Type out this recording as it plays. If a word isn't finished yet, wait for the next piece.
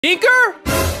Tinker?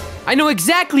 I know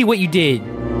exactly what you did.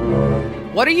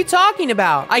 What are you talking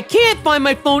about? I can't find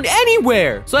my phone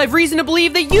anywhere, so I have reason to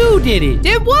believe that you did it.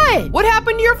 Did what? What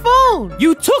happened to your phone?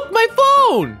 You took my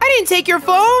phone. I didn't take your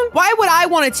phone. Why would I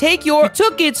want to take your... You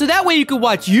took it so that way you could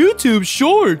watch YouTube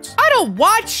shorts. I don't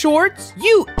watch shorts.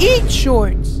 You eat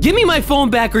shorts. Give me my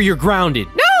phone back or you're grounded.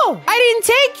 No, I didn't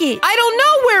take it. I don't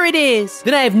know where it is.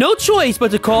 Then I have no choice but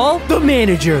to call the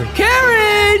manager.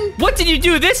 Karen! What did you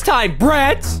do this time,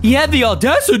 brat? He had the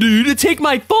audacity to take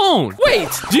my phone. Wait,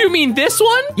 do you mean this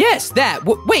one? Yes, that.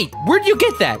 Wait, where'd you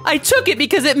get that? I took it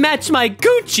because it matched my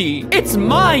Gucci. It's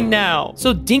mine now.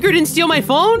 So Dinker didn't steal my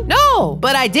phone? No,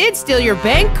 but I did steal your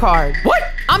bank card. What?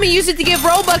 I'm gonna use it to give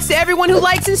Robux to everyone who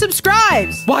likes and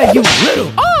subscribes. Why, you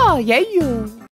little... Oh, yeah, you.